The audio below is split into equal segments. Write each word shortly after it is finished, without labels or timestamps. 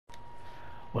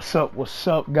What's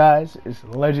up, guys? It's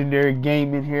Legendary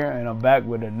Gaming here, and I'm back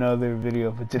with another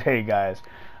video for today, guys.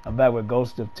 I'm back with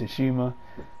Ghost of Tsushima.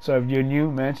 So if you're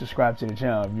new, man, subscribe to the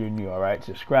channel if you're new, alright?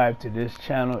 Subscribe to this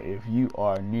channel if you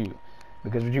are new.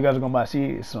 Because what you guys are going to see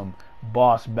is some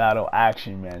boss battle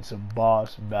action, man. Some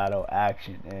boss battle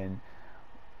action. And,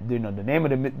 you know, the name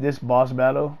of this boss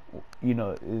battle, you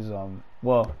know, is,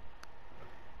 well,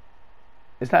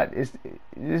 it's not. It's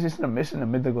in the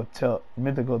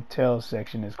mythical tale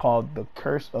section. It's called the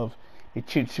Curse of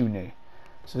UCHITSUNE.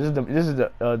 So this is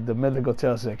the mythical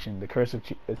tale section, the Curse of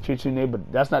UCHITSUNE.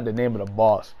 But that's not the name of the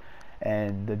boss.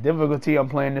 And the difficulty I'm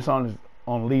playing this on is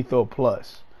on Lethal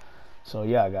Plus. So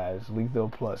yeah, guys, Lethal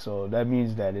Plus. So that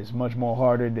means that it's much more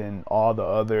harder than all the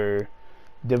other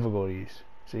difficulties.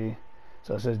 See.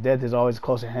 So it says death is always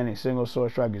close at hand. A single sword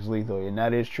strike is lethal, and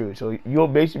that is true. So you'll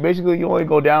basically you only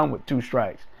go down with 2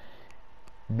 strikes,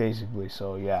 basically.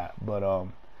 So yeah, but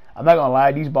I'm not gonna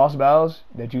lie. These boss battles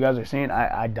that you guys are seeing,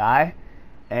 I die,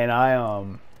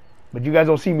 and but you guys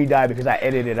don't see me die because I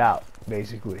edit it out,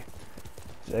 basically.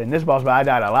 So in this boss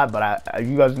battle, I died a lot, but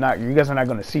you guys are not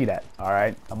gonna see that. All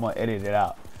right, I'm gonna edit it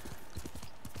out.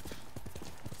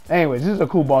 Anyways, this is a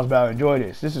cool boss battle. Enjoy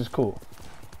this. This is cool.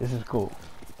 This is cool.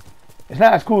 It's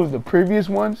not as cool as the previous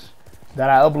ones that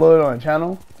I uploaded on the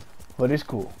channel, but it's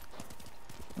cool.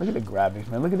 Look at the graphics,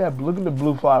 man. Look at that. Look at the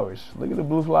blue flowers. Look at the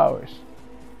blue flowers.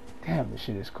 Damn, this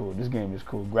shit is cool. This game is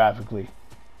cool graphically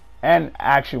and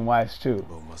action-wise too.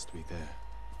 Bow must be there.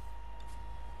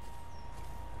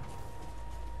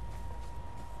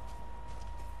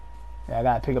 Yeah, I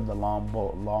gotta pick up the long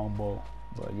bow.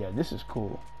 But yeah, this is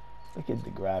cool. Look at the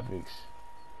graphics.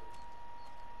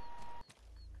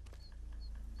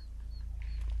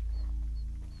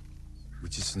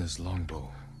 UCHITSUNE's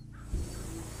longbow.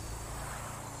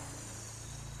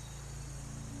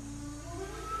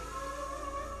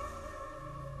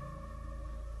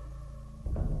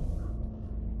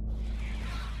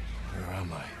 Where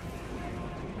am I?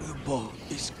 The bow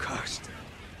is cursed.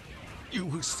 You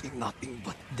will see nothing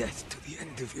but death to the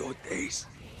end of your days.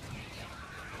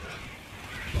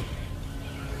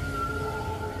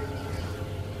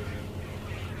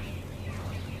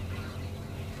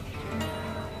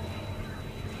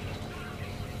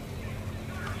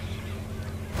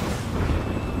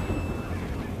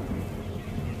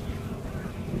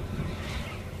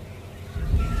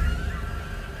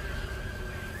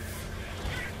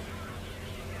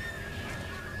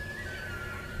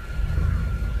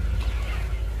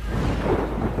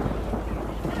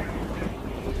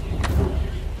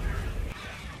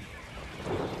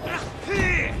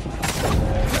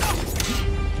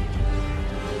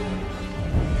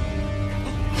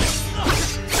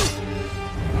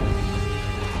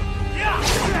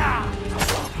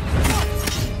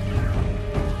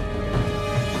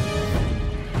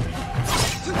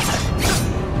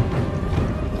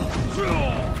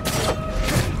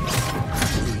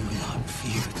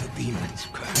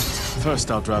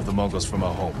 First, I'll drive the Mongols from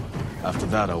our home. After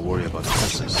that, I'll worry about the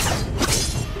curses.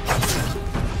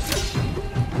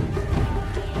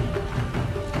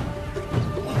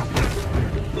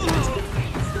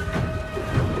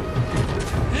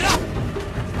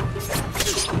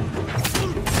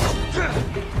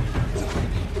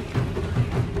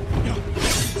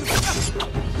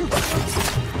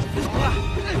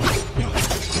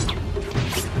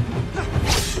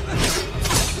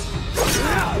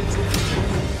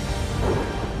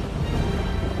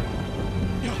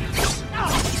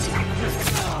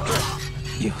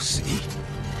 You'll see.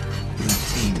 The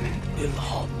demon will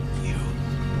haunt you.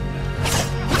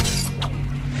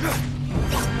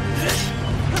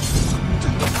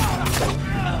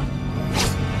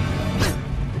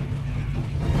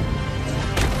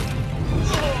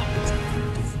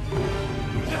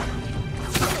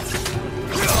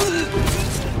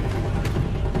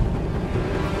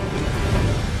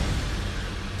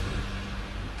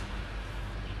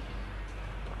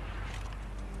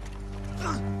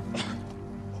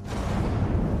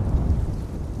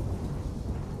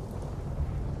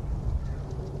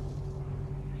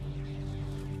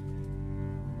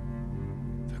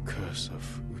 Curse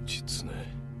of UCHITSUNE.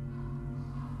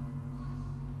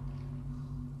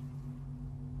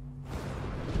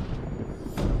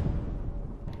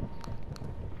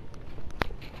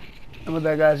 And with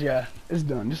that, guys, yeah, it's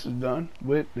done. This is done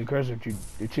with the Curse of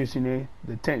UCHITSUNE.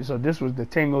 So this was the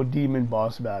TENGU demon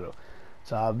boss battle.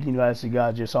 So you guys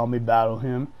just saw me battle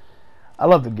him. I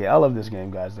love the game. I love this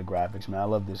game, guys. The graphics, man. I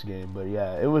love this game. But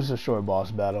yeah, it was a short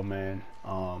boss battle, man.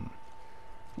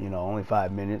 You know, only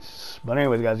 5 minutes. But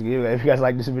anyways, guys, if you guys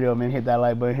like this video, man, hit that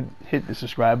like button, hit the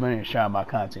subscribe button, and share my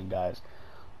content, guys.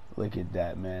 Look at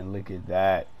that, man. Look at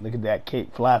that. Look at that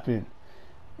cape flapping.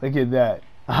 Look at that.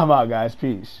 I'm out, guys.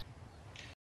 Peace.